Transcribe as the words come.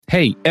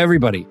Hey,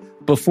 everybody.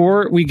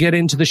 Before we get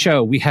into the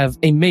show, we have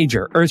a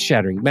major,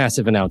 earth-shattering,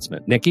 massive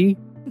announcement. Nikki?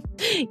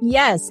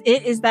 Yes,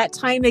 it is that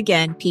time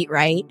again, Pete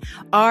Wright.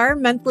 Our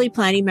monthly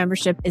planning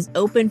membership is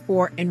open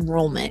for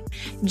enrollment.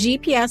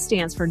 GPS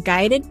stands for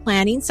Guided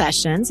Planning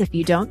Sessions, if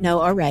you don't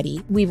know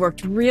already. We've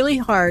worked really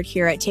hard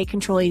here at Take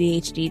Control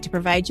ADHD to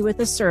provide you with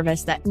a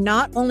service that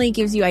not only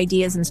gives you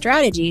ideas and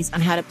strategies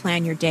on how to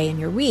plan your day and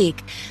your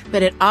week,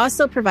 but it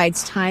also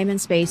provides time and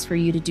space for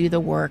you to do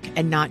the work,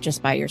 and not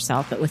just by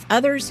yourself, but with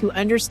others who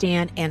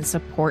understand and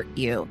support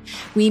you.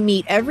 We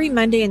meet every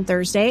Monday and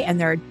Thursday, and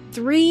there are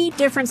 3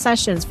 different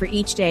sessions for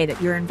each day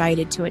that you're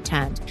invited to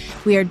attend.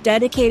 We are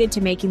dedicated to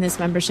making this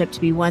membership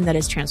to be one that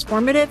is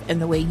transformative in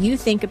the way you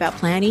think about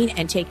planning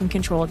and taking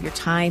control of your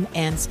time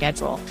and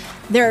schedule.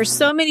 There are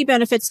so many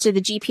benefits to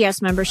the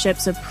GPS membership,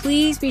 so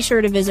please be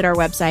sure to visit our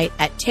website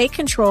at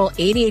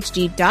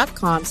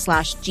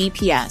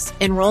takecontroladhd.com/GPS.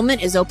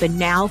 Enrollment is open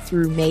now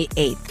through May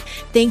 8th.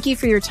 Thank you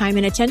for your time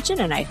and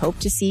attention, and I hope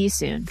to see you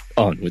soon.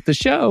 On with the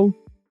show.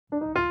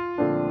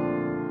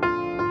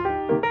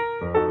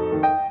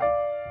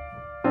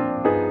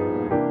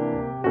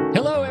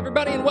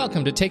 Everybody, and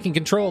welcome to Taking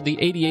Control, the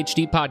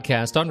ADHD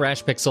podcast on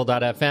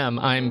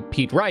rashpixel.fm. I'm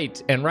Pete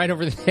Wright, and right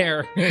over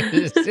there,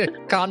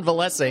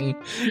 convalescing,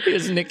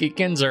 is Nikki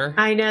Kinzer.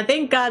 I know.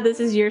 Thank God this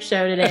is your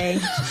show today.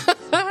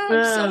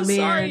 I'm so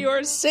sorry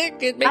you're sick.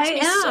 It makes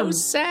me so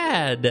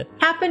sad.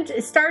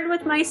 It started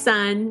with my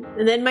son,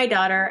 and then my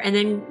daughter, and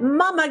then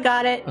Mama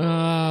got it.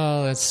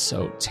 Oh, that's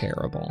so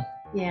terrible.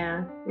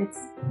 Yeah, it's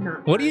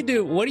not. What do you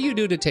do? What do you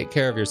do to take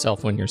care of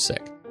yourself when you're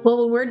sick?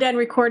 Well, when we're done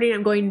recording,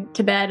 I'm going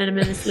to bed and I'm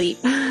going to sleep.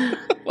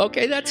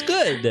 Okay, that's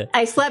good.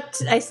 I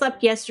slept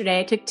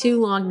yesterday. I took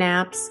 2 long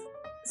naps.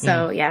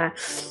 So, yeah.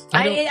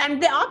 I'm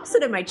the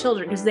opposite of my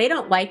children because they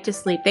don't like to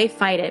sleep. They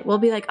fight it. We'll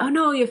be like, oh,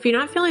 no, if you're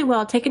not feeling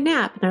well, take a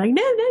nap. And they're like,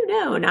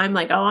 no. And I'm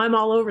like, oh, I'm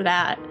all over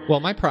that. Well,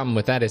 my problem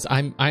with that is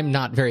I'm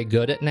not very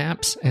good at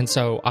naps. And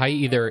so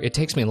it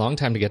takes me a long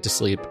time to get to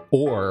sleep,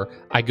 or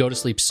I go to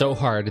sleep so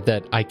hard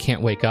that I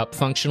can't wake up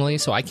functionally.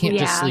 So I can't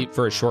just sleep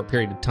for a short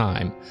period of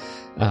time.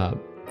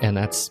 And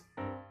that's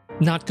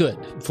not good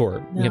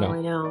for,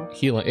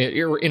 healing,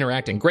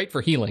 interacting. Great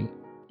for healing,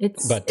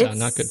 but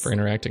not good for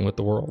interacting with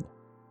the world.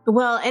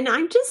 Well, and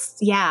I'm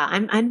just,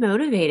 I'm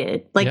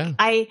unmotivated.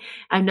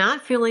 I'm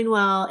not feeling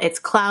well. It's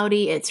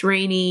cloudy. It's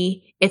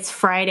rainy. It's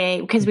Friday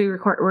because we're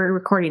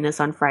recording this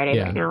on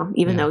Friday right now,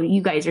 even though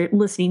you guys are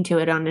listening to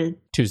it on a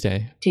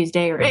Tuesday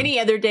or any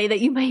other day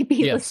that you might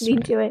be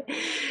listening to it.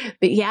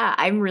 But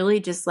I'm really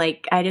just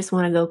I just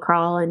want to go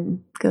crawl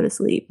and go to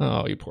sleep.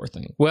 Oh, you poor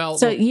thing. Well,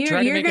 so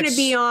you're going to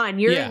be on.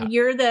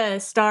 You're the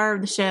star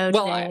of the show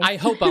today. Well, I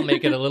hope I'll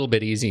make it a little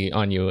bit easy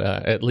on you,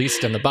 at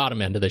least in the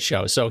bottom end of the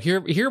show. So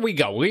here we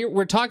go.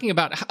 We're talking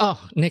about,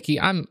 Nikki,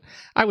 I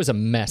was a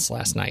mess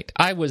last night.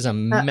 I was a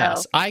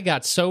mess. I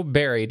got so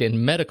buried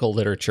in medical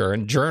literature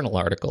and journal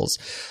articles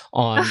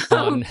on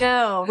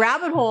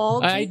rabbit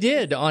hole. I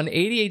did, on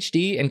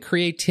ADHD and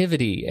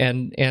creativity,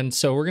 and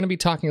so we're going to be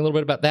talking a little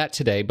bit about that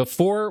today.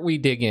 Before we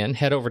dig in,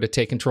 head over to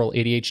Take Control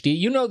ADHD.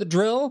 You know the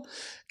drill.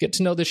 Get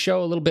to know the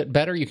show a little bit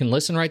better. You can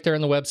listen right there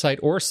on the website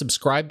or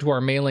subscribe to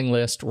our mailing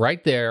list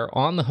right there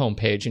on the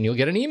homepage, and you'll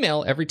get an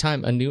email every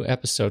time a new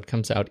episode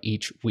comes out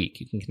each week.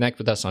 You can connect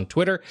with us on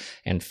Twitter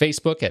and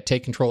Facebook at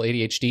Take Control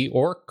ADHD,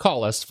 or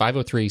call us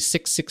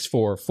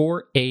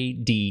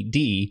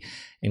 503-664-4ADD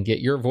and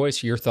get your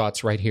voice, your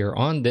thoughts right here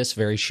on this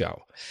very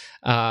show.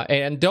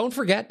 And don't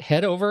forget,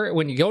 head over,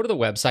 when you go to the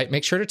website,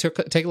 make sure to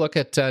take a look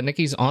at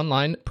Nikki's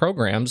online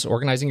programs,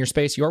 Organizing Your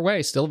Space Your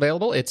Way, still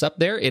available. It's up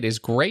there. It is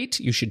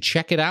great. You should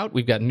check it out.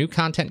 We've got new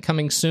content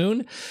coming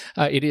soon.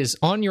 It is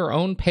on your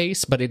own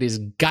pace, but it is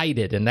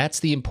guided, and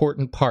that's the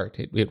important part.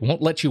 It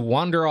won't let you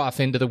wander off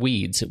into the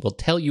weeds. It will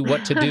tell you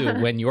what to do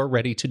when you're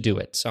ready to do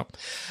it. So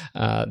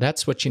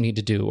that's what you need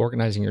to do,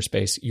 Organizing Your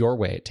Space Your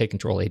Way at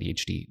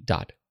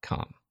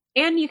TakeControlADHD.com.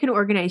 And you can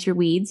organize your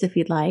weeds if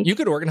you'd like. You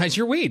could organize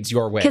your weeds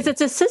your way. Because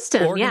it's a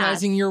system,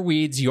 Organizing your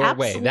weeds your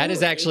way. That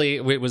is actually,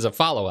 it was a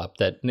follow-up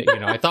that,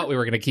 I thought we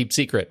were going to keep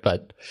secret,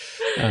 but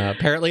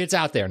apparently it's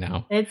out there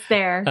now. It's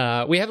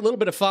there. We have a little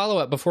bit of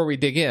follow-up before we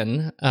dig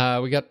in.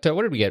 We got,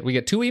 what did we get? We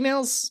got 2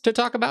 emails to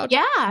talk about?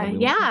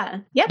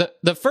 Yeah. Yep.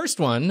 The first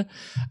one,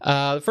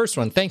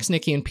 thanks,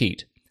 Nikki and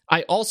Pete.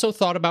 I also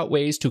thought about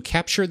ways to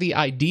capture the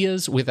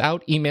ideas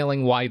without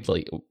emailing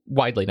widely.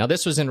 Now,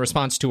 this was in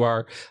response to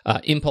our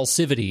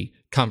impulsivity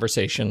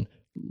conversation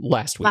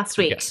last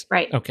week. Yes.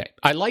 Right. Okay.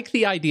 I like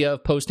the idea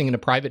of posting in a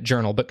private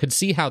journal, but could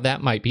see how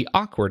that might be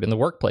awkward in the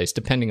workplace,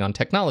 depending on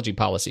technology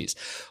policies.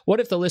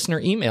 What if the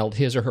listener emailed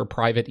his or her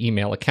private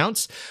email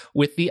accounts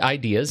with the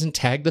ideas and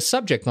tagged the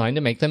subject line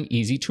to make them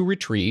easy to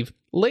retrieve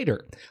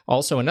later?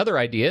 Also, another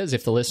idea is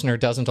if the listener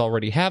doesn't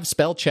already have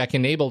spell check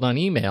enabled on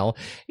email,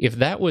 if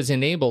that was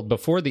enabled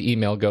before the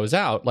email goes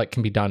out, like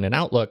can be done in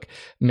Outlook,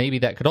 maybe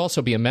that could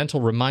also be a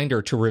mental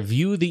reminder to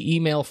review the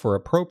email for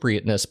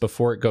appropriateness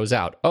before it goes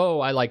out. Oh,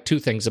 I like 2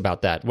 things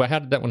about that. Well, how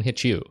did that one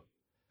hit you?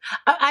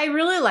 I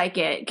really like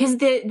it because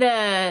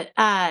the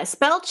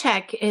spell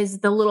check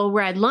is the little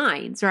red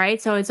lines,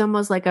 right? So it's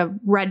almost like a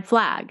red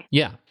flag.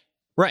 Yeah.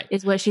 Right.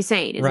 Is what she's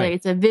saying. It's Right. like,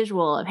 it's a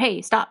visual of,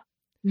 hey, stop.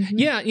 Mhm.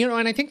 Yeah,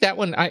 and I think that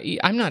one,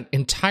 I'm not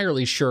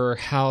entirely sure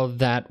how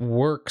that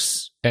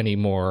works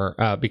anymore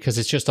because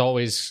it's just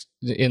always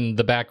in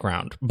the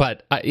background.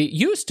 But it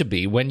used to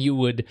be when you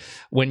would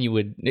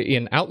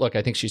in Outlook,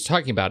 I think she's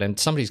talking about,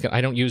 and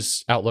I don't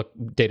use Outlook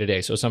day to day,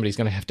 so somebody's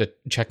going to have to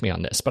check me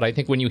on this. But I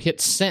think when you hit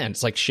send,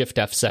 it's like Shift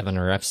F7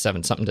 or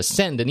F7 something to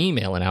send an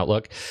email in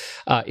Outlook,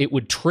 it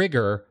would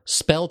trigger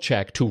spell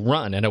check to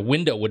run, and a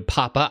window would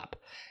pop up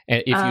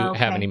if you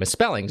have any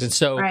misspellings. And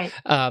so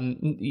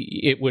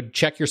it would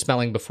check your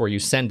spelling before you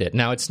send it.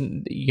 Now, it's,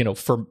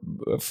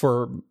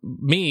 for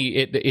me,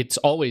 it's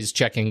always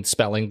checking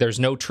spelling. There's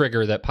no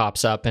trigger that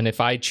pops up. And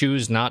if I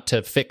choose not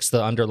to fix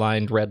the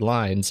underlined red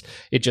lines,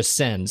 it just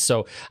sends.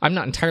 So I'm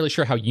not entirely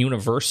sure how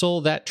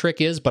universal that trick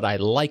is, but I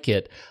like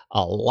it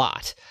a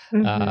lot.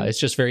 It's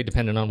just very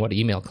dependent on what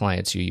email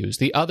clients you use.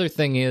 The other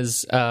thing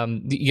is, I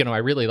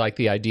really like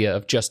the idea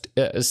of just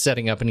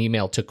setting up an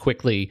email to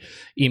quickly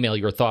email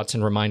your thoughts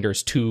and reminders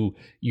to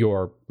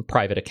your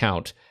private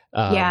account.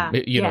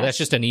 That's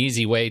just an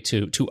easy way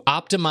to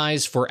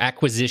optimize for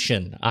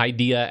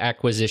idea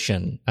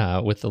acquisition,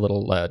 with the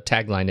little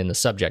tagline in the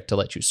subject to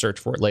let you search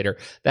for it later.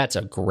 That's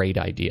a great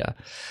idea.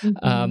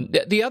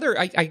 The other,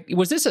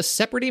 was this a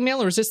separate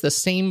email or is this the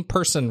same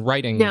person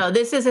writing? No,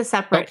 this is a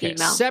separate email.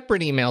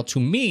 Separate email to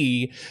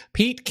me.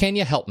 Pete, can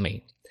you help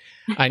me?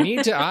 I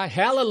need to,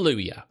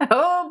 hallelujah.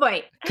 Oh,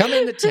 boy. Come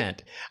in the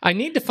tent. I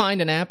need to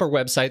find an app or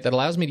website that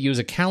allows me to use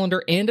a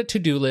calendar and a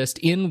to-do list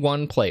in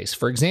one place.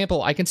 For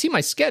example, I can see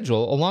my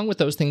schedule along with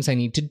those things I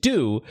need to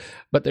do,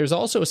 but there's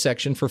also a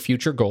section for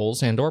future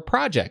goals and or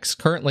projects.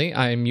 Currently,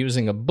 I'm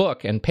using a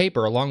book and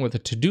paper along with a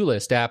to-do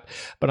list app,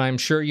 but I'm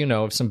sure you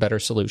know of some better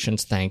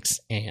solutions. Thanks,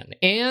 Anne.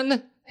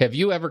 Anne, have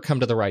you ever come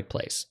to the right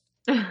place?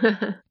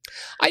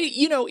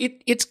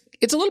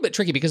 It's a little bit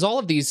tricky because all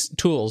of these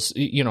tools,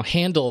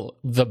 handle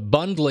the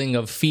bundling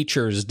of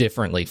features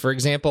differently. For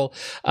example,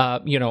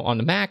 on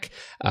the Mac,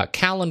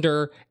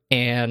 Calendar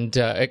and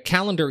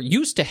Calendar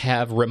used to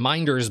have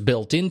reminders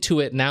built into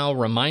it. Now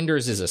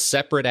Reminders is a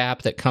separate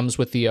app that comes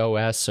with the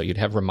OS, so you'd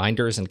have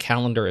Reminders and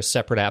Calendar as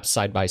separate apps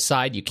side by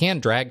side. You can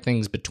drag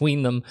things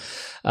between them,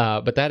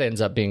 but that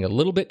ends up being a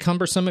little bit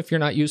cumbersome if you're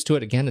not used to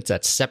it. Again, it's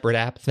that separate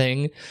app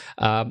thing.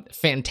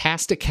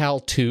 Fantastical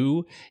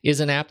 2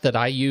 is an app that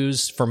I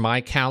use for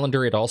my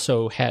calendar. It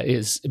also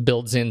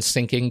builds in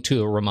syncing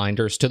to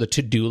Reminders to the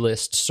to-do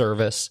list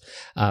service,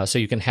 so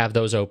you can have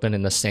those open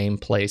in the same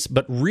place.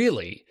 But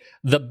really,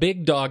 the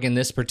big dog in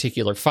this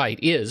particular fight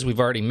is, we've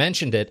already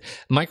mentioned it,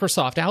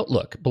 Microsoft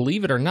Outlook.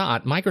 Believe it or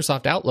not,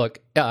 Microsoft Outlook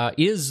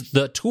is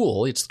the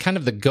tool. It's kind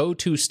of the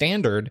go-to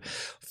standard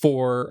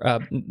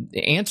for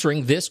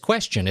answering this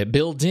question. It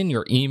builds in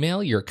your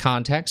email, your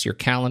contacts, your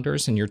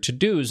calendars, and your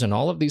to-dos, and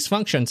all of these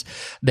functions.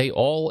 They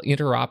all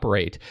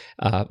interoperate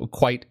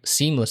quite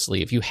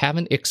seamlessly. If you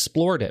haven't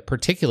explored it,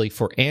 particularly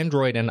for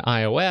Android and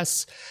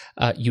iOS,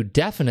 you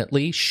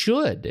definitely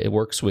should. It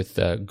works with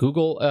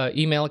Google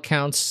email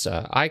accounts,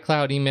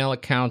 iCloud email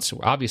accounts,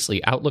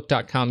 obviously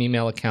Outlook.com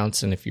email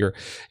accounts, and if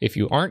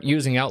you aren't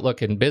using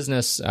Outlook in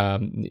business,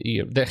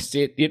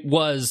 it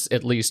was,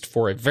 at least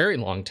for a very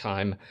long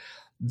time,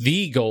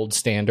 the gold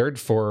standard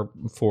for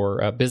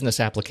business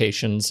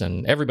applications,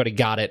 and everybody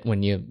got it.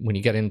 When you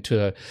get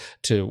into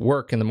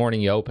work in the morning,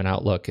 you open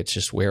Outlook. It's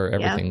just where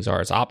everything's are.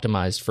 It's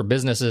optimized for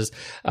businesses.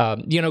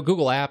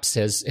 Google Apps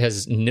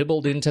has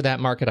nibbled into that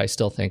market. I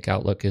still think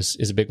Outlook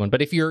is a big one.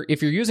 But if you're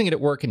using it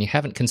at work and you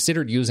haven't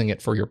considered using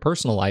it for your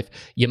personal life,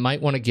 you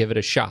might want to give it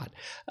a shot.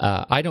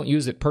 I don't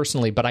use it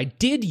personally, but I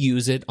did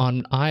use it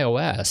on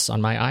iOS,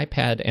 on my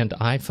iPad and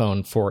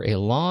iPhone for a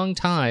long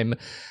time.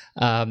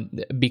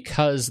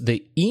 Because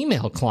the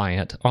email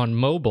client on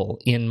mobile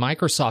in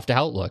Microsoft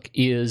Outlook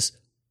is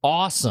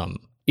awesome.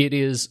 It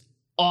is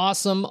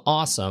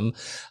awesome,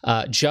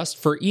 just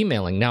for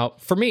emailing. Now,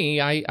 for me,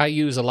 I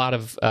use a lot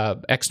of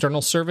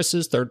external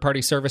services,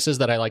 third-party services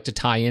that I like to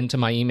tie into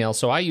my email.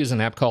 So I use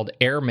an app called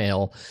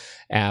AirMail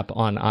app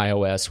on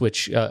iOS,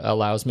 which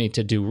allows me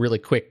to do really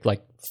quick,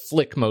 like,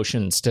 flick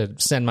motions to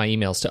send my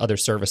emails to other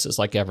services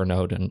like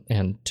Evernote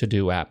and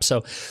To-Do apps.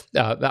 So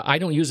I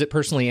don't use it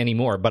personally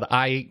anymore, but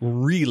I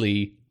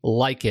really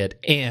like it,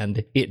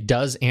 and it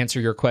does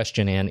answer your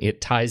question, and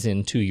it ties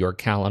into your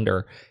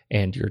calendar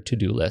and your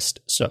to-do list.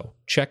 So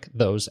check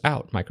those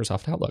out.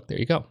 Microsoft Outlook. There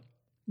you go.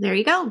 There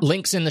you go.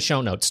 Links in the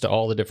show notes to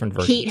all the different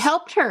versions. Pete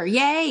helped her.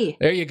 Yay.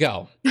 There you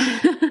go.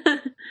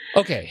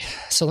 Okay,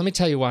 so let me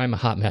tell you why I'm a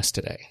hot mess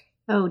today.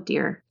 Oh,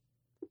 dear.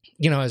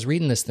 I was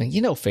reading this thing.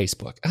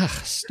 Facebook.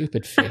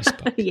 Stupid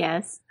Facebook.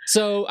 Yes.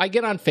 So I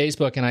get on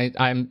Facebook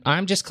and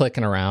I'm just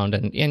clicking around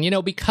and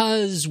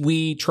because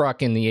we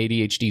truck in the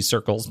ADHD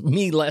circles,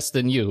 me less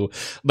than you,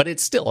 but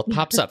it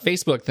pops up.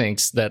 Facebook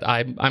thinks that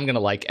I'm going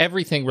to like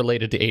everything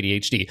related to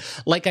ADHD.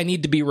 Like I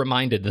need to be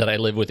reminded that I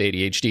live with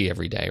ADHD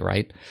every day,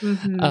 right?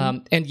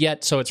 Mm-hmm. And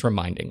yet, so it's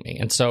reminding me.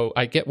 And so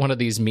I get one of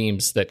these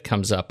memes that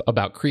comes up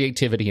about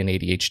creativity and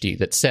ADHD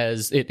that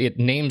says it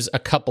names a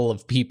couple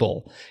of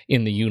people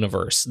in the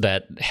universe that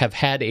that have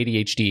had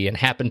ADHD and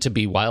happen to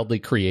be wildly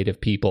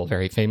creative people,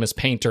 very famous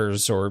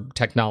painters or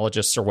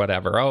technologists or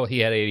whatever. Oh, he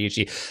had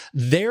ADHD.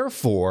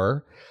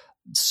 Therefore,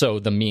 so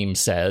the meme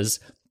says,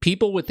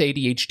 people with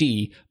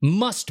ADHD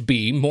must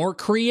be more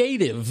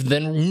creative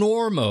than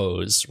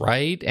normos,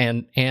 right?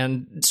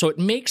 And so it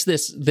makes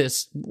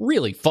this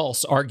really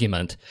false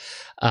argument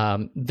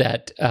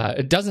that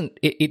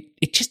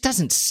it just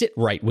doesn't sit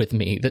right with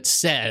me, that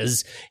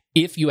says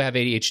if you have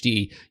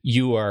ADHD,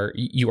 you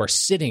are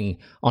sitting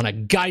on a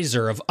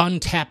geyser of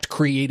untapped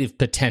creative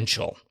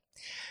potential.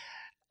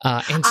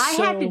 I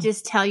have to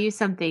just tell you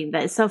something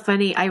that's so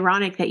funny,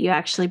 ironic that you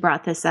actually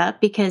brought this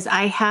up, because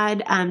I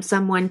had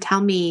someone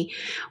tell me,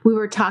 we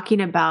were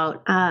talking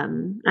about, I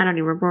don't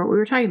even remember what we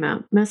were talking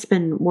about. Must have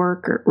been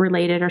work or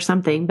related or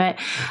something. But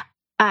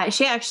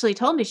she actually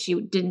told me she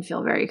didn't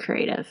feel very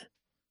creative.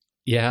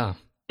 Yeah.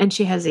 And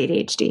she has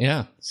ADHD.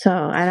 Yeah. So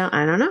I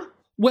don't know.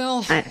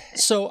 Well,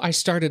 so I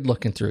started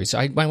looking through. So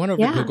I went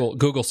over to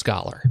Google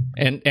Scholar.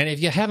 And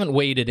if you haven't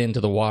waded into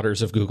the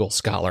waters of Google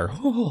Scholar,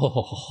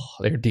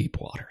 they're deep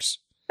waters.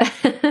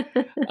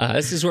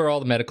 This is where all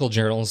the medical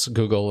journals,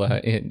 Google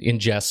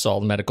ingests all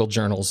the medical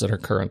journals that are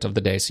current of the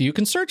day. So you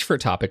can search for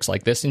topics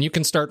like this, and you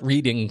can start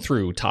reading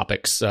through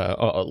topics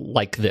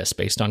like this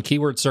based on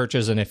keyword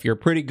searches. And if you're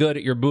pretty good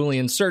at your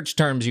Boolean search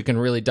terms, you can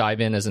really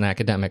dive in as an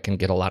academic and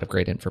get a lot of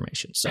great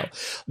information. So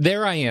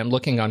there I am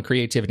looking on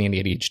creativity and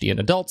ADHD in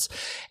adults.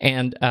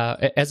 And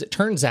as it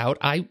turns out,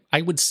 I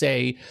would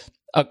say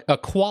a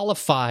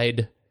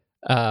qualified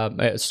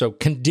so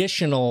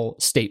conditional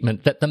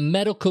statement that the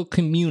medical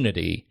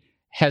community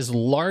has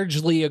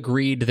largely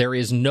agreed there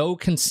is no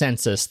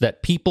consensus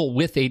that people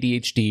with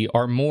ADHD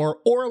are more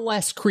or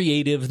less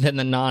creative than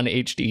the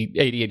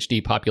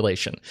non-ADHD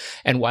population.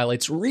 And while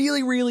it's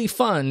really, really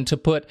fun to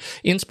put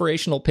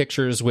inspirational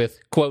pictures with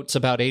quotes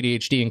about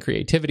ADHD and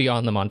creativity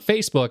on them on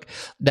Facebook,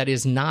 that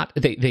is not,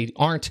 they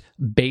aren't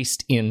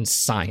based in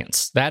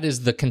science. That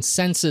is the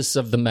consensus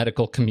of the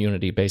medical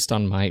community based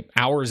on my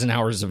hours and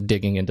hours of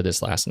digging into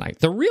this last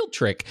night. The real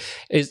trick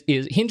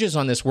hinges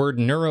on this word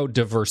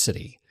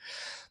neurodiversity.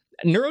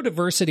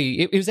 Neurodiversity,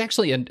 it was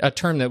actually a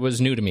term that was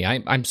new to me.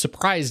 I'm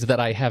surprised that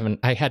I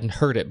hadn't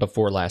heard it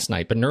before last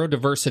night. But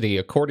neurodiversity,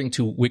 according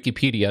to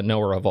Wikipedia,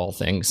 knower of all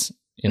things,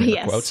 in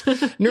air quotes,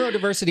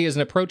 neurodiversity is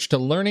an approach to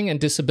learning and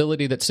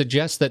disability that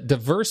suggests that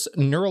diverse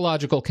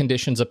neurological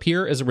conditions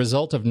appear as a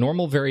result of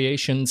normal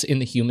variations in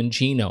the human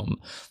genome.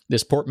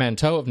 This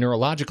portmanteau of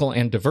neurological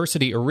and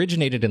diversity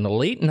originated in the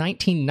late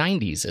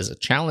 1990s as a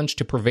challenge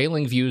to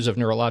prevailing views of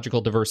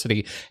neurological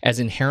diversity as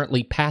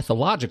inherently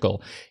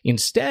pathological,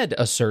 instead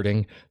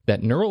asserting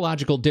that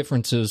neurological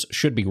differences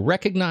should be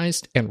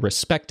recognized and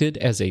respected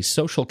as a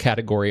social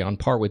category on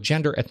par with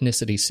gender,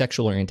 ethnicity,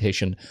 sexual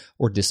orientation,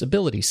 or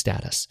disability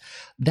status.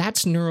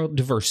 That's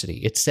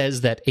neurodiversity. It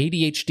says that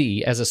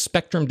ADHD as a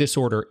spectrum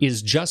disorder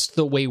is just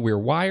the way we're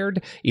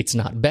wired. It's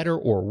not better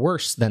or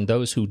worse than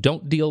those who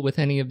don't deal with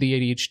any of the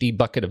ADHD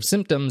bucket of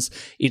symptoms.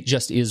 It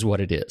just is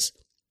what it is.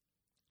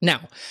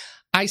 Now,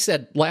 I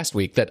said last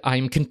week that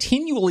I'm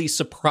continually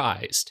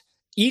surprised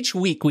each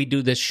week we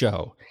do this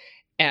show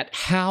at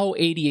how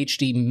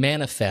ADHD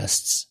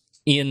manifests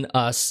in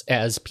us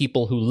as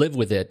people who live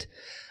with it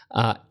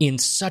in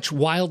such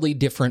wildly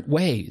different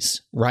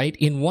ways, right?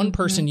 In one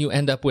person, you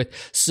end up with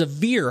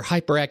severe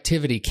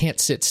hyperactivity, can't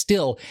sit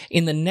still.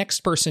 In the next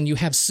person, you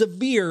have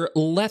severe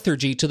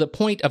lethargy to the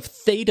point of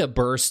theta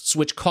bursts,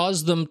 which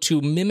cause them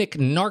to mimic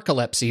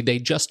narcolepsy. They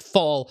just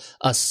fall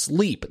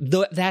asleep.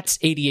 That's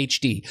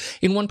ADHD.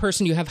 In one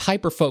person, you have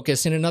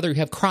hyperfocus. In another, you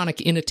have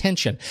chronic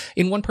inattention.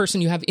 In one person,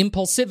 you have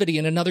impulsivity.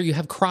 In another, you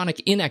have chronic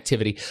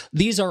inactivity.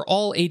 These are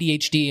all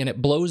ADHD, and it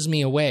blows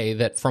me away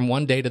that from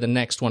one day to the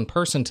next, one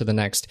person to the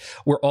next,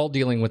 we're all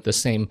dealing with the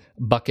same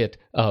bucket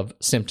of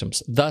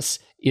symptoms. Thus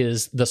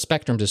is the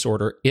spectrum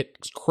disorder.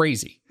 It's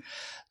crazy.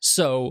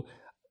 So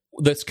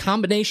this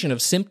combination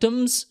of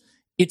symptoms,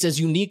 it's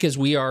as unique as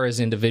we are as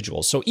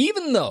individuals. So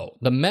even though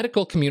the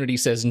medical community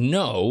says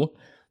no,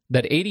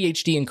 that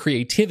ADHD and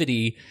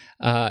creativity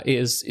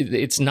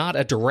it's not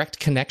a direct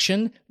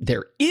connection,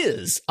 there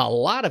is a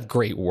lot of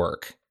great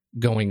work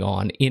going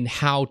on in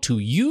how to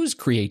use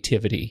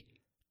creativity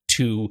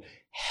to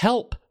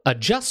help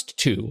adjust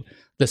to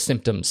the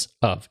symptoms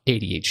of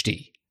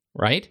ADHD,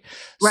 right?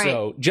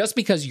 So just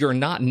because you're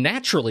not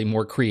naturally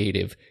more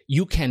creative,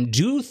 you can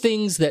do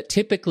things that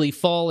typically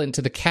fall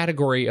into the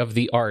category of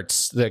the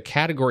arts, the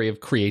category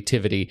of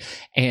creativity,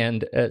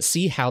 and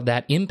see how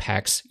that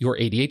impacts your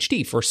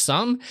ADHD. For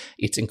some,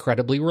 it's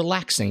incredibly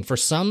relaxing. For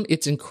some,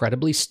 it's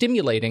incredibly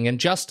stimulating. And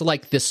just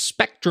like the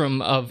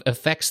spectrum of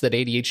effects that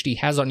ADHD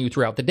has on you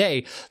throughout the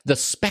day, the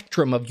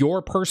spectrum of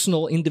your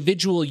personal,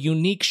 individual,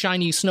 unique,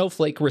 shiny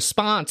snowflake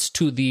response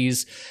to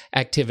these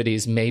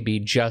activities may be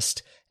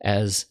just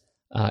as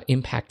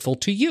impactful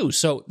to you.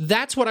 So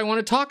that's what I want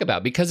to talk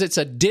about. Because it's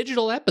a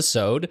digital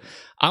episode,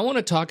 I want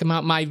to talk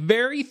about my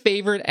very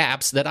favorite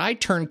apps that I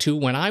turn to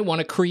when I want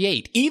to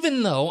create,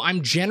 even though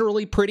I'm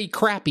generally pretty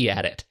crappy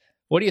at it.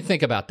 What do you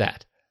think about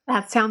that?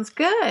 That sounds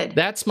good.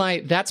 That's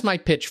my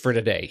pitch for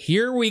today.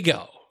 Here we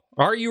go.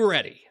 Are you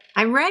ready?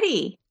 I'm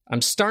ready.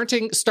 I'm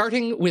starting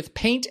with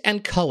paint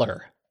and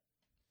color.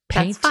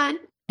 Paint That's fun.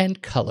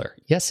 and color.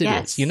 Yes, it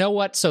is. You know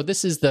what? So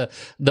this is the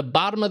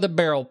bottom of the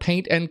barrel,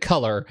 paint and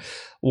color.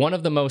 One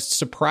of the most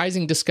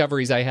surprising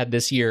discoveries I had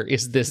this year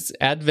is this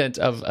advent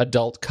of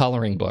adult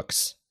coloring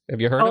books. Have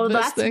you heard of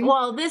this thing?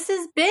 Well, this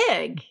is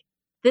big.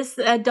 This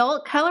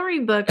adult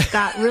coloring books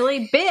got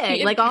really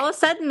big. Like all of a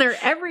sudden they're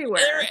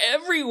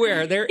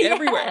everywhere. They're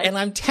everywhere. And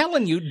I'm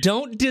telling you,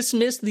 don't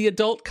dismiss the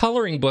adult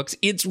coloring books.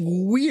 It's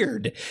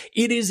weird.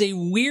 It is a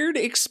weird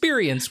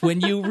experience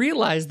when you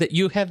realize that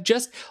you have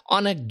just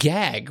on a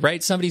gag,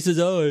 right? Somebody says,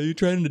 "Oh, are you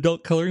trying an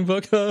adult coloring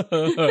book?"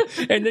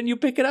 And then you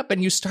pick it up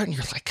and you start and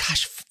you're like,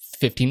 gosh,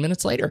 15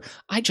 minutes later,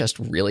 I just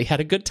really had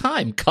a good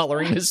time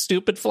coloring this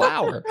stupid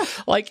flower.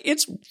 Like,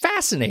 it's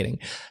fascinating.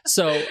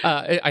 So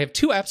I have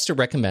 2 apps to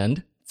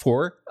recommend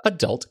for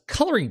adult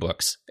coloring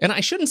books. And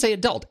I shouldn't say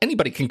adult.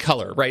 Anybody can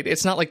color, right?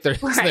 It's not like they're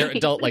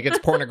adult, like it's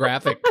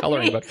pornographic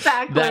coloring book.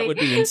 Exactly. That would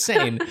be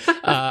insane.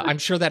 I'm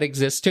sure that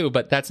exists too,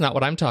 but that's not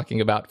what I'm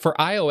talking about. For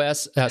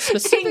iOS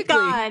specifically. Thank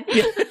God.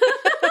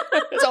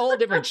 It's a whole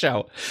different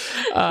show.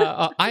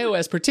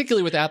 iOS,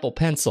 particularly with Apple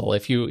Pencil,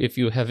 if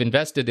you have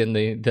invested in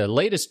the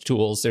latest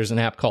tools, there's an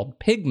app called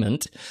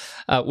Pigment,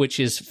 which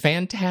is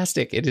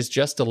fantastic. It is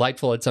just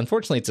delightful.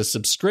 Unfortunately, it's a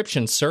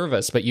subscription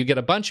service, but you get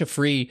a bunch of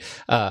free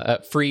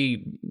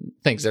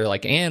things. They're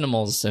like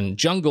animals and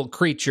jungle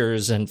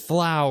creatures and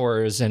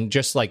flowers and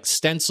just like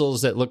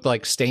stencils that look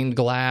like stained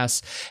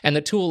glass. And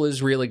the tool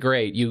is really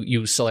great.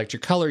 You select your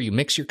color, you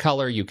mix your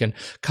color, you can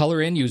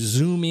color in, you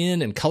zoom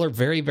in and color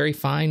very, very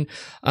fine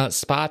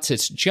spots.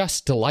 It's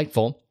just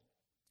delightful.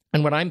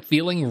 And when I'm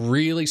feeling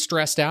really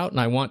stressed out and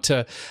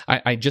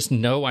I just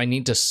know I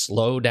need to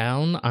slow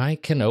down, I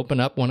can open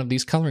up one of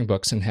these coloring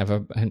books and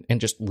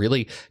and just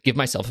really give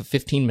myself a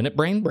 15-minute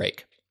brain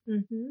break.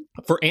 Mm-hmm.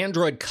 For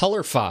Android,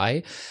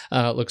 Colorify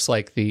looks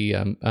like the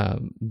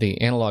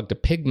analog to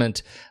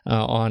Pigment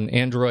on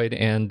Android,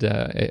 and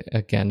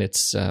again, it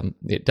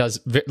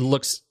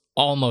looks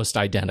almost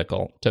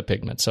identical to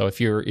Pigment. So if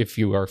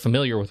you are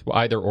familiar with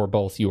either or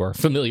both, you are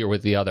familiar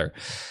with the other.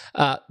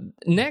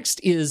 Next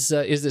is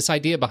this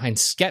idea behind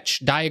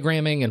sketch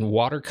diagramming and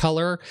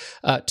watercolor.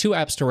 2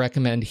 apps to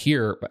recommend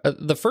here.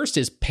 The first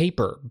is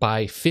Paper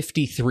by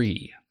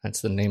 53.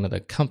 That's the name of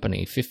the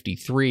company,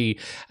 53.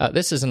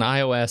 This is an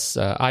iOS,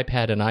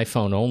 iPad, and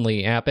iPhone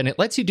only app, and it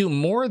lets you do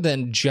more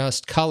than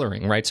just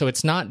coloring, right? So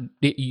it's not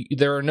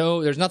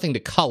there's nothing to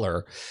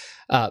color.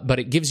 But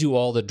it gives you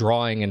all the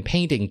drawing and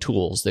painting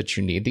tools that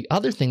you need. The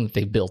other thing that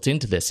they've built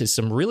into this is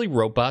some really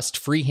robust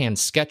freehand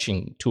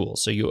sketching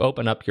tools. So you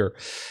open up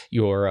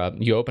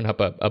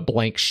a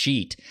blank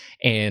sheet,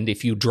 and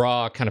if you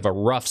draw kind of a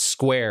rough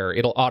square,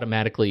 it'll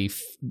automatically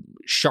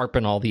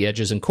sharpen all the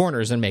edges and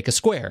corners and make a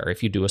square.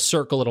 If you do a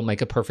circle, it'll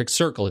make a perfect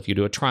circle. If you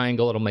do a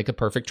triangle, it'll make a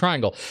perfect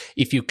triangle.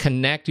 If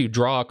you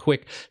draw a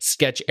quick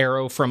sketch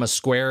arrow from a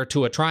square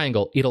to a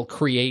triangle, it'll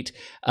create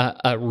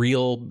a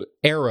real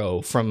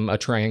arrow from a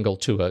triangle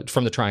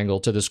from the triangle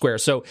to the square.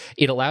 So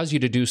it allows you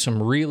to do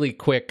some really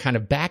quick kind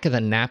of back of the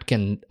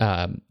napkin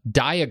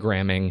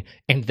diagramming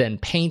and then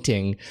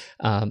painting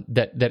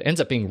that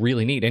ends up being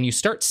really neat. And you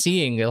start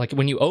seeing, like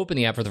when you open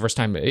the app for the first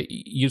time,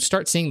 you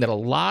start seeing that a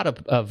lot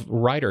of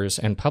writers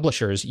and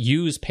publishers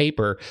use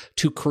Paper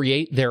to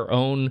create their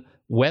own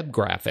web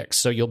graphics.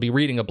 So you'll be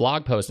reading a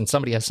blog post and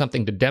somebody has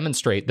something to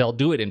demonstrate. They'll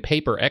do it in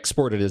Paper,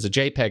 export it as a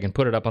JPEG, and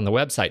put it up on the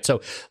website. So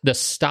the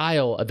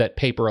style that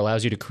Paper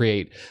allows you to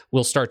create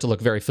will start to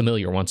look very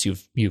familiar once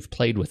you've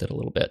played with it a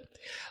little bit.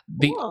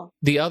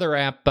 The other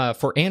app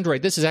for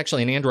Android, this is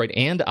actually an Android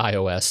and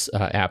iOS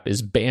app,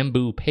 is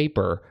Bamboo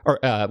Paper,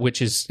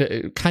 which is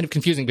kind of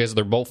confusing because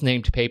they're both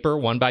named Paper,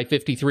 one by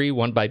 53,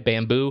 one by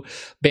Bamboo.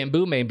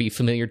 Bamboo may be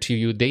familiar to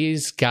you.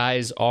 These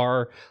guys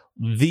are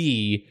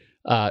the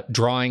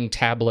drawing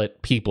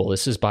tablet people.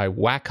 This is by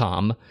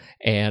Wacom,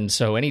 and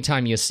so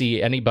anytime you see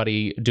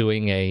anybody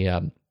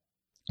doing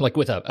like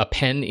with a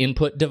pen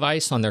input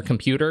device on their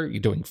computer,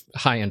 you're doing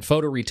high-end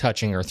photo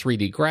retouching or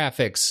 3D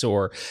graphics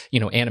or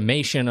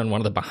animation on one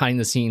of the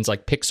behind-the-scenes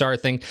like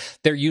Pixar thing,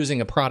 they're using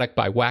a product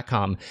by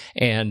Wacom,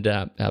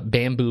 and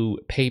Bamboo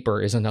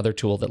Paper is another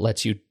tool that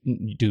lets you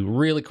do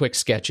really quick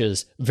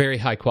sketches, very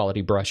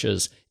high-quality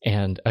brushes,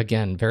 and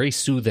again, very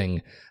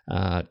soothing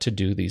to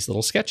do these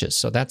little sketches.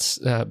 So that's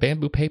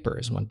Bamboo Paper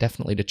is one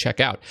definitely to check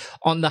out.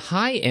 On the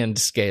high-end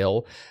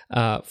scale,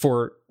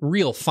 for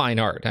real fine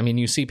art, I mean,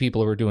 you see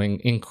people who are doing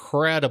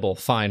incredible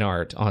fine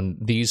art on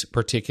these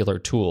particular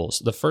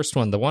tools. The first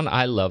one, the one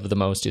I love the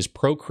most, is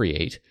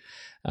Procreate.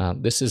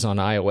 This is on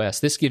iOS.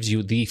 This gives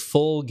you the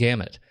full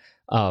gamut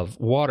of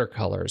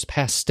watercolors,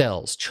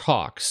 pastels,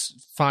 chalks,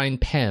 fine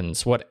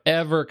pens,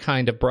 whatever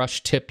kind of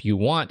brush tip you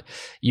want,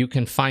 you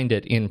can find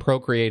it in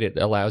Procreate.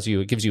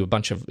 It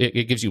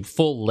gives you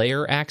full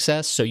layer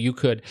access. So you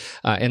could,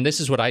 and this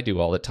is what I do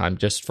all the time,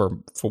 just for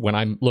when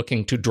I'm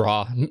looking to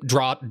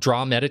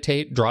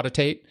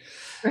meditate.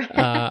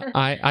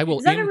 I will.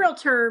 Is that a real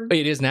term?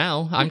 It is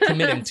now. I'm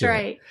committing to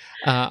right.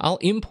 I'll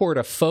import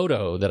a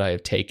photo that I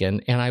have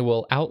taken, and I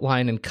will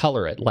outline and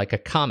color it like a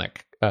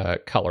comic.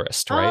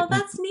 colorist, right? Oh,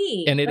 that's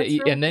neat. And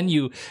really then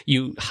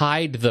you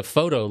hide the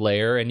photo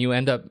layer, and you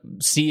end up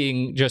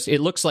seeing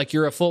it looks like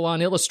you're a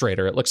full-on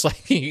illustrator. It looks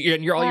like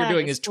all you're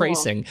doing is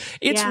tracing.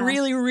 It's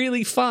really,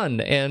 really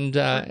fun, and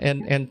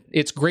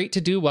it's great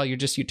to do while you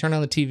turn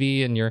on the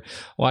TV and you're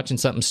watching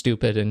something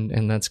stupid,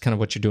 and that's kind of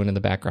what you're doing in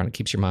the background. It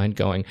keeps your mind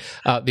going.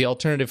 The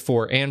alternative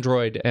for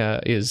Android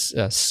is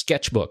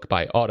Sketchbook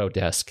by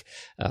Autodesk.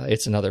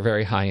 It's another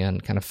very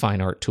high-end kind of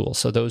fine art tool.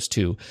 So those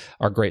two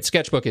are great.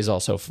 Sketchbook is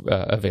also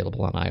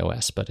available on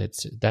iOS, but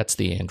that's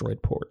the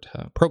Android port.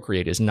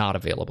 Procreate is not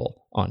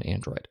available on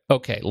Android.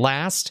 Okay,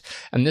 last,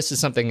 and this is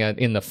something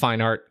in the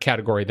fine art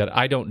category that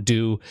I don't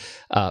do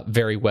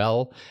very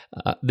well.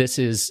 This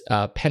is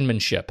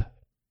penmanship.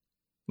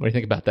 What do you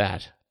think about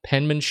that?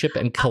 Penmanship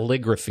and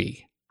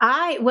calligraphy.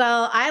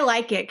 I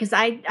like it because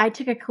I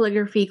took a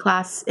calligraphy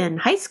class in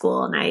high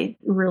school and I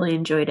really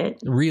enjoyed it.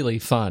 Really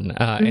fun.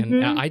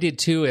 And I did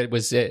too. It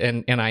was,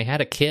 and I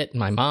had a kit.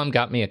 My mom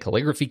got me a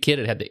calligraphy kit.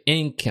 It had the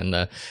ink and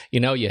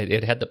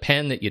it had the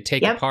pen that you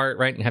take apart,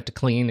 right, and have to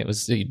clean. It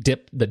was the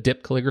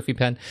dip calligraphy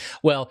pen.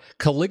 Well,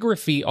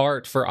 calligraphy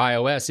art for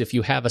iOS, if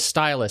you have a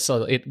stylus,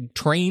 so it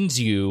trains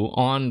you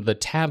on the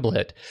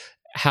tablet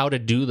how to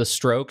do the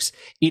strokes.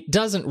 It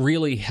doesn't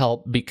really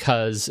help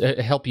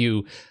help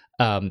you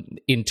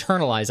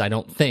internalize, I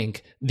don't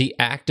think, the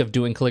act of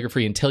doing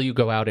calligraphy until you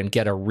go out and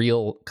get a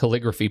real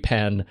calligraphy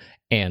pen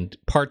and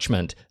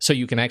parchment, so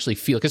you can actually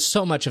feel, because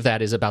so much of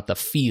that is about the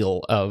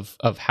feel of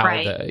how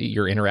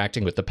you're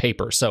interacting with the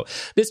paper. So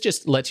this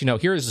just lets you know,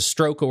 here is a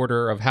stroke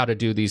order of how to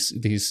do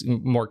these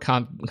more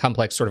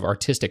complex sort of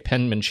artistic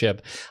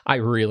penmanship. I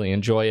really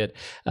enjoy it.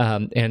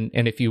 And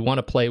if you want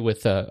to play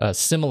with a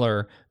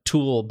similar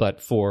tool, but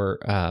for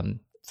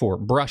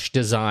brush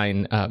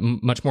design,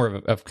 much more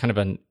of kind of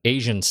an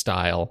Asian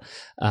style,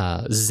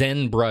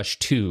 ZenBrush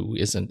 2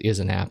 is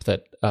an app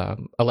that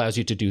allows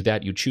you to do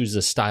that. You choose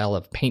a style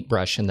of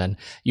paintbrush, and then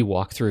you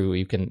walk through.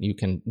 You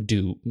can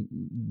do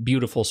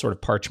beautiful sort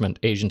of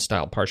Asian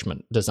style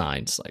parchment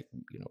designs, like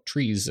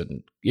trees.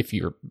 And if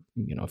you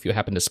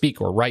happen to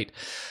speak or write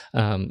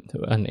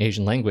an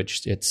Asian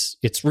language,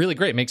 it's really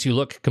great. It makes you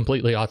look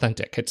completely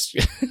authentic.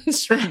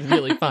 It's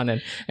really fun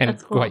and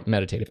cool. Quite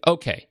meditative.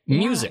 Okay,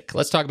 music.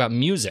 Let's talk about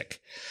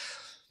music.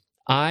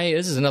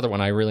 This is another one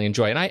I really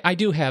enjoy, and I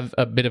do have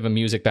a bit of a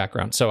music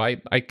background, so I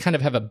kind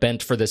of have a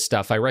bent for this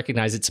stuff. I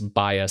recognize its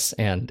bias,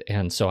 and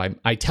so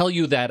I tell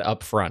you that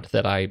up front,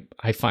 that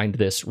I find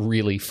this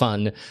really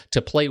fun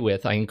to play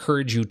with. I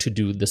encourage you to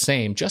do the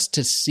same, just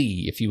to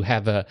see if you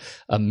have a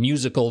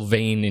musical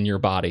vein in your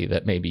body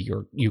that maybe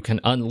you can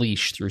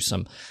unleash through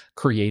some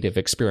creative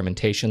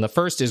experimentation. The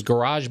first is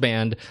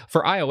GarageBand.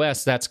 For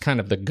iOS, that's kind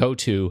of the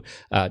go-to,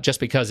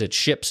 just because it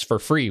ships for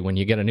free when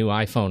you get a new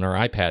iPhone or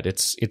iPad.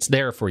 It's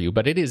there for you,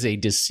 but it is a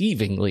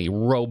deceivingly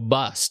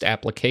robust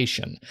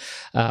application.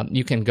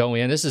 You can go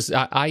in.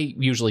 I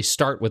usually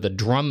start with a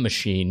drum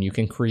machine. You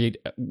can create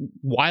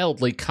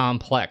wildly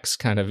complex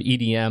kind of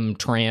EDM,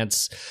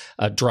 trance,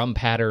 drum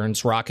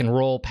patterns, rock and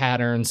roll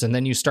patterns, and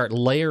then you start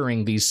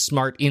layering these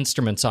smart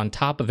instruments on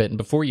top of it, and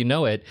before you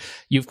know it,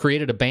 you've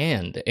created a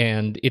band.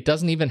 And it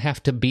doesn't even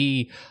have to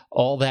be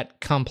all that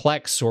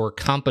complex or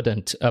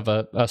competent of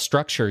a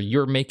structure.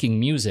 You're making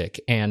music,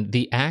 and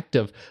the act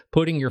of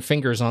putting your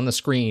fingers on the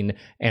screen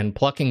and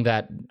plucking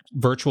that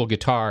virtual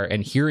guitar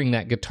and hearing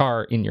that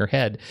guitar in your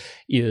head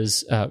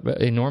is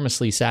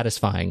enormously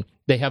satisfying.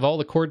 They have all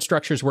the chord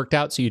structures worked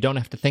out, so you don't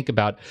have to think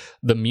about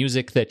the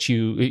music that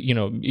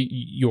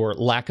your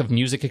lack of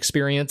music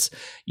experience.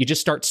 You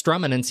just start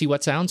strumming and see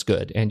what sounds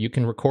good, and you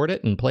can record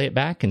it and play it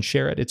back and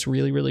share it. It's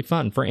really, really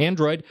fun. For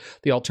Android,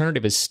 the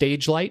alternative is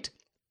StageLight.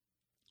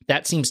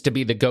 That seems to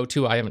be the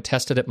go-to. I haven't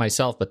tested it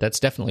myself, but that's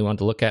definitely one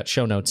to look at.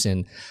 Links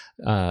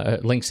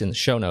in the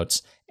show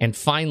notes. And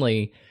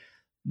finally,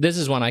 this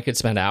is one I could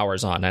spend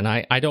hours on, and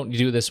I don't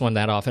do this one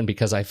that often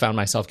because I found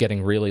myself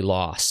getting really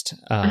lost.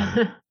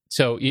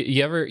 So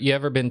you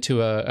ever been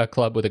to a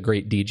club with a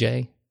great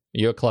DJ?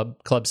 You a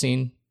club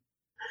scene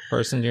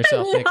person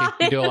yourself, Nikki?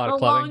 You do a lot of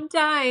clubbing? A long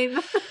time.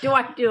 Do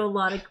I do a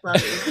lot of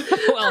clubbing?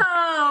 Well,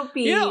 oh,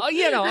 Pete.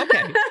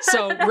 Okay.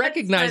 So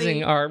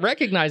recognizing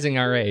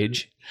our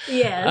age.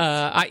 Yes.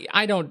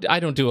 I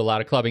don't do a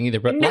lot of clubbing either,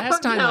 but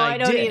last time I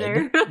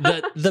did,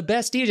 the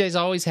best DJs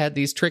always had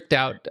these tricked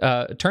out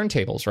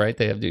turntables, right?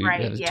 They have two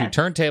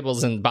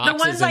turntables and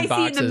boxes. The ones and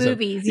boxes see in the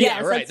movies.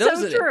 Yes, right. That's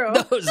so true.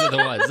 Those are the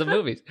ones, the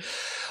movies.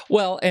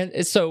 Well,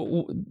 and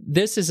so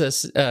this is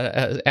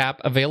a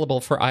app available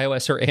for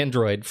iOS or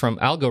Android from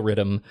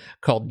Algorithm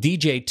called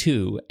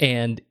DJ2,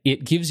 and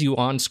it gives you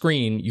on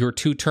screen your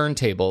two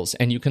turntables,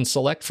 and you can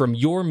select from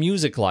your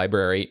music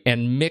library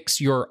and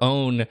mix your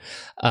own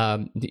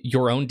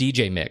your own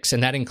DJ mix,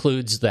 and that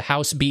includes the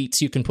house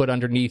beats you can put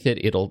underneath it.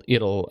 It'll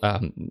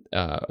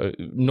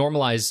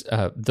normalize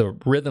the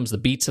rhythms, the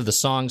beats of the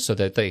song, so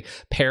that they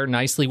pair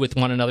nicely with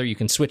one another. You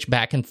can switch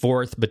back and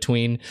forth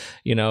between,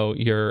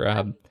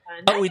 your.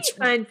 It's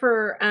fun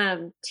for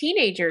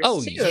teenagers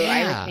too, yeah.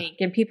 I would think,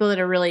 and people that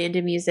are really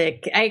into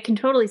music. I can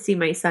totally see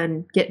my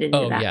son getting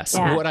into that. Oh, yes.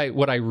 Yeah.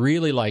 What I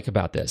really like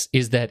about this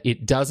is that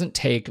it doesn't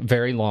take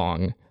very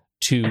long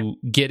to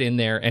get in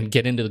there and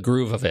get into the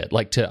groove of it,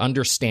 like to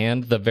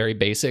understand the very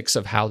basics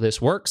of how this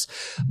works.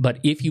 But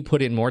if you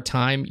put in more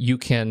time, you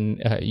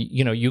can,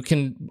 you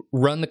can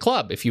run the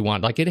club if you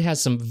want. Like, it has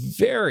some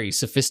very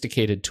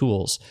sophisticated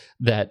tools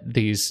that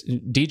these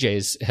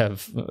DJs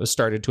have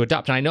started to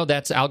adopt. And I know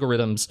that's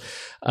algorithms.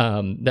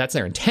 That's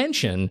their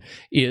intention,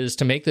 is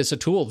to make this a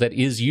tool that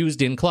is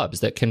used in clubs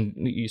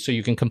so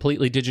you can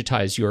completely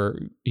digitize your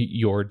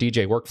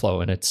DJ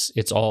workflow, and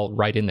it's all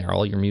right in there.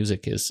 All your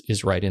music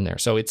is right in there.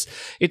 So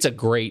it's a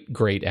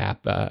great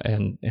app,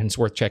 and it's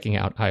worth checking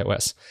out,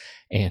 iOS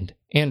and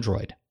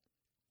Android.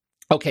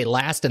 Okay,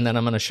 last, and then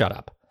I'm going to shut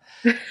up.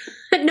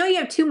 No, you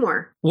have two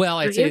more. Well,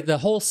 I'd say the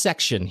whole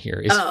section here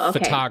is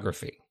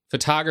photography,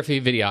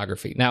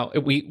 videography. Now,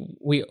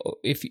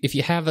 if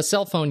you have a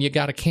cell phone, you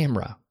got a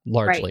camera,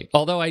 largely. Right.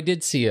 Although I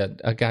did see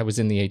a guy was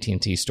in the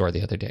AT&T store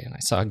the other day, and I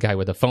saw a guy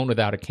with a phone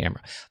without a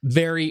camera.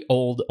 Very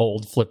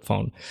old flip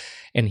phone.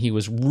 And he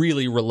was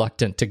really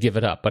reluctant to give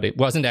it up, but it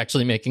wasn't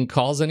actually making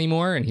calls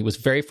anymore. And he was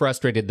very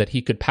frustrated that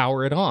he could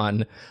power it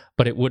on,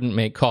 but it wouldn't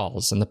make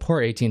calls. And the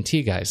poor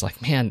AT&T guy's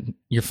like, man,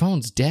 your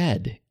phone's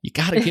dead. You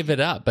got to give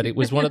it up. But it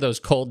was one of those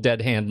cold,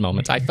 dead hand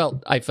moments. I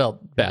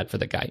felt bad for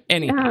the guy.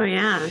 Anyhow, oh,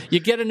 yeah. You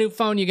get a new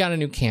phone, you got a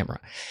new camera.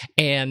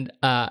 And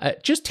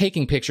just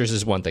taking pictures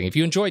is one thing. If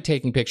you enjoy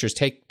taking pictures,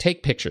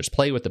 take pictures,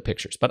 play with the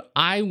pictures. But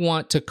I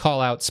want to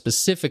call out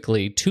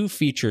specifically two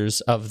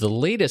features of the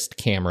latest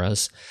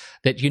cameras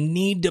that you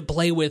need to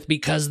play with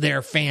because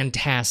they're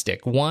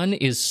fantastic. One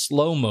is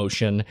slow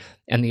motion,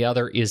 and the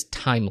other is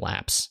time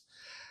lapse.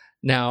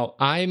 Now,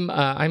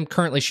 I'm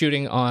currently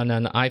shooting on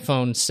an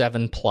iPhone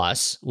 7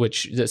 Plus,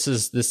 which this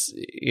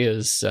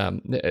is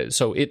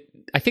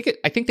I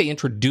think they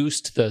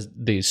introduced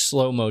the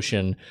slow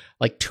motion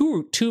like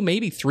two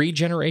maybe 3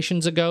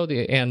 generations ago,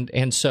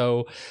 and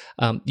so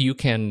you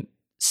can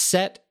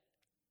set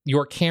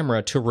your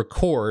camera to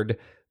record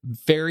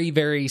very,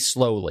 very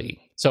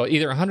slowly. So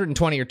either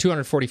 120 or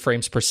 240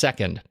 frames per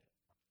second,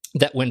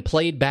 that when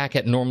played back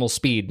at normal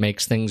speed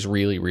makes things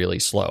really, really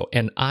slow.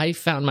 And I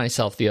found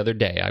myself the other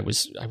day, I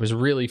was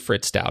really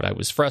fritzed out. I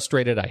was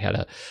frustrated. I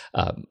had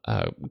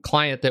a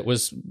client that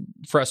was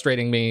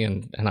frustrating me,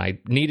 and I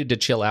needed to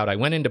chill out. I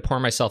went in to pour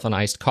myself an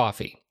iced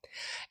coffee.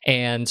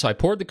 And so I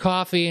poured the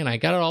coffee, and I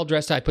got it all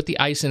dressed. I put the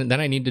ice in it. Then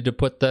I needed to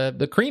put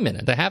the cream in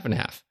it, the half and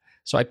half.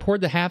 So I poured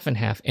the half and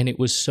half, and it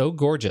was so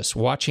gorgeous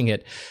watching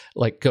it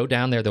like go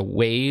down there, the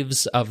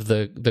waves of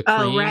the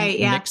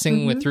cream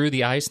mixing through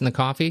the ice and the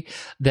coffee,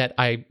 that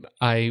I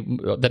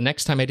the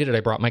next time I did it,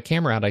 I brought my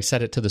camera out, I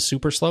set it to the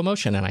super slow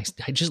motion, and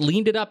I just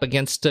leaned it up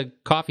against a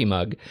coffee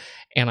mug,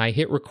 and I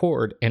hit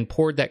record and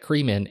poured that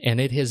cream in, and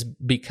it has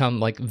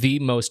become like the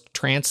most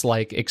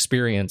trance-like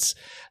experience.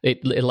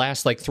 It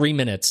lasts like 3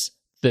 minutes.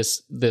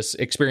 This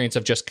experience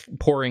of just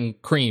pouring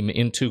cream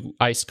into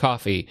iced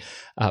coffee,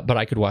 but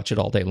I could watch it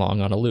all day long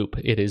on a loop.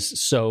 It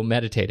is so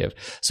meditative.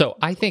 So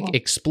I think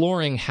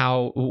exploring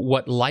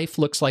what life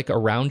looks like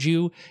around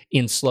you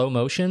in slow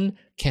motion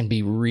can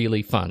be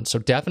really fun. So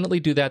definitely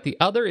do that. The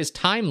other is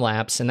time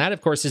lapse, and that, of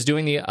course, is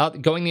going the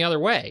other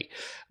way.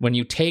 When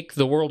you take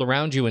the world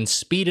around you and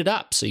speed it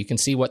up so you can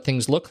see what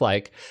things look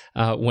like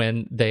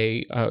when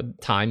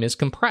time is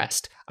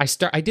compressed.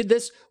 I did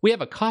this. We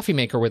have a coffee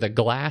maker with a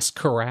glass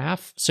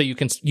carafe, so you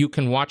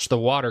can watch the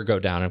water go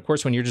down. And of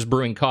course, when you're just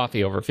brewing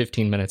coffee over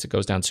 15 minutes, it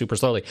goes down super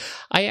slowly.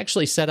 I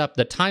actually set up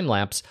the time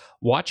lapse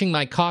watching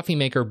my coffee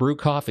maker brew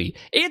coffee.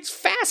 It's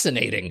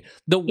fascinating.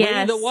 The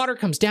way the water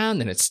comes down,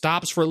 then it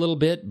stops for a little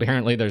bit.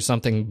 Apparently there's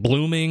something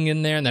blooming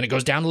in there, and then it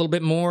goes down a little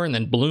bit more and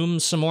then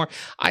blooms some more.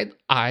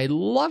 I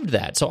loved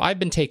that. So I've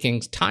been taking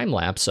time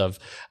lapse of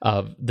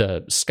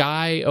the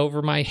sky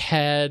over my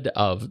head,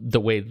 of the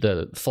way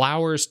the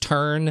flowers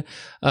turn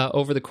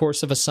over the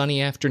course of a sunny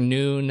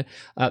afternoon.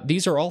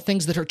 These are all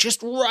things that are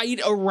just right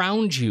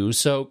around you.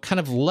 So kind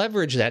of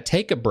leverage that,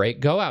 take a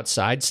break, go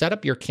outside, set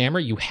up your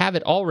camera. You have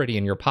it already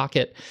in your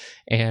pocket,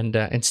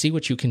 and see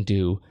what you can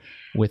do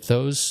with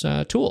those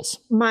tools.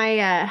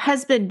 My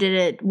husband did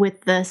it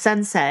with the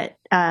sunset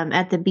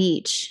at the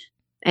beach.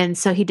 And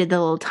so he did the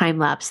little time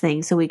lapse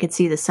thing so we could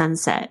see the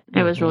sunset.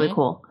 It was really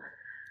cool.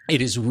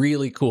 It is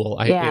really cool.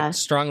 I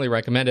strongly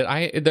recommend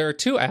it. There are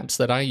 2 apps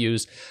that I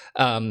use.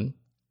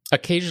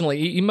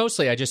 Occasionally,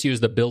 mostly I just use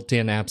the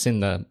built-in apps in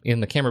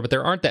the camera, but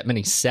there aren't that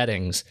many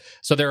settings.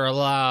 So there are a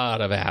lot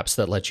of apps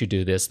that let you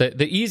do this.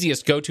 The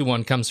easiest go-to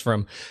one comes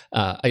from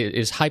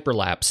is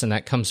Hyperlapse, and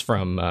that comes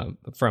from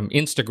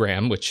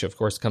Instagram, which of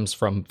course comes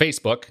from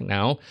Facebook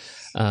now,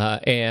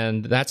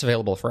 and that's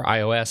available for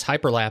iOS.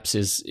 Hyperlapse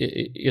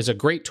is a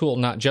great tool,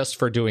 not just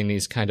for doing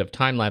these kind of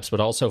time lapse, but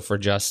also for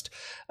just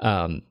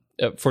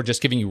for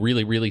just giving you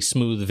really, really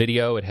smooth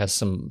video. It has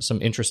some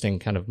interesting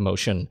kind of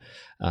motion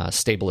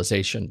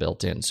stabilization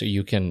built in. So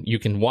you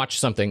can watch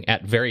something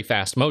at very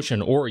fast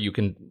motion, or you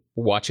can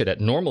watch it at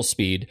normal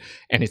speed,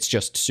 and it's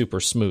just super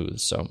smooth.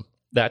 So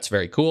that's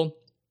very cool.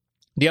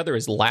 The other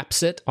is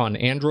Lapsit on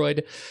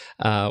Android,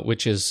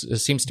 which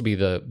seems to be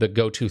the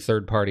go-to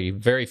third-party,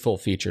 very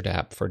full-featured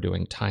app for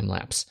doing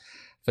time-lapse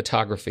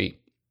photography.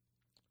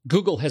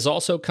 Google has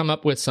also come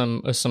up with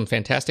some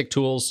fantastic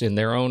tools in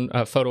their own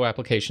photo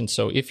applications.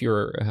 So if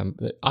you're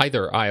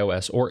either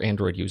iOS or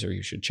Android user,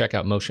 you should check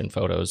out Motion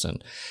Photos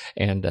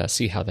and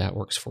see how that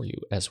works for you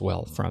as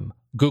well from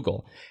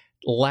Google.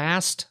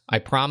 Last, I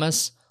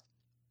promise,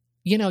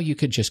 you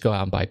could just go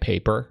out and buy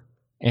paper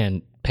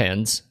and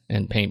pens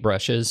and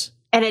paintbrushes.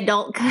 And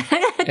adult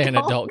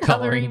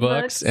coloring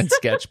books and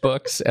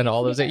sketchbooks and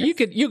all those.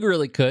 You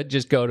really could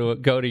just go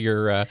to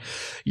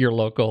your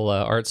local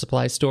art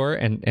supply store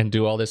and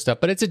do all this stuff.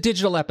 But it's a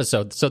digital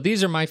episode, so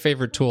these are my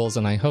favorite tools,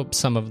 and I hope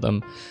some of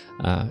them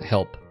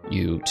help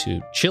you to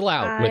chill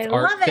out with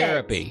art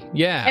therapy.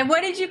 Yeah. And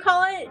what did you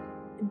call it?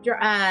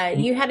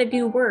 You had a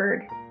new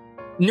word.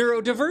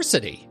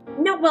 Neurodiversity.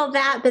 No, well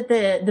but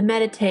the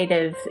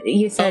meditative.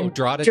 You said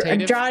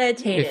drawditative.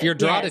 Drawditative. If you're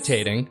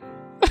drawditating.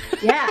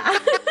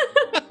 Yes.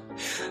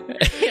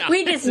 Yeah.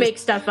 We just make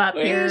stuff up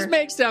here. We just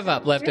make stuff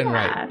up left and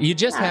right. You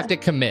just have to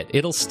commit.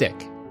 It'll stick.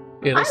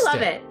 I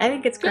love it. I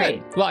think it's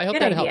great. Good. Well, I hope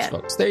that helps,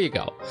 folks. There you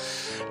go.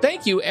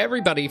 Thank you,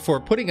 everybody, for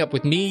putting up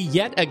with me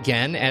yet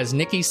again as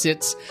Nikki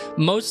sits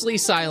mostly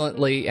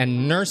silently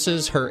and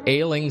nurses her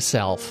ailing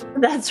self.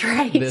 That's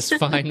right. This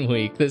fine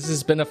week. This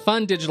has been a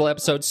fun digital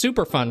episode.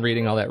 Super fun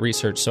reading all that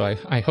research. So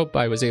I hope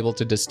I was able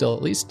to distill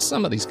at least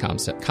some of these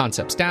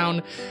concepts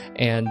down.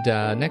 And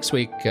next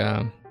week,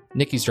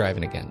 Nikki's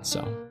driving again.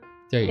 So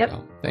there you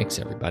go. Thanks,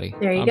 everybody.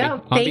 There you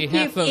go.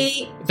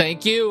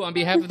 Thank you. On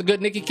behalf of the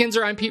good Nikki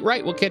Kinzer, I'm Pete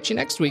Wright. We'll catch you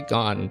next week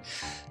on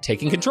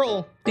Taking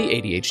Control, the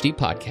ADHD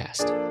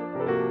podcast.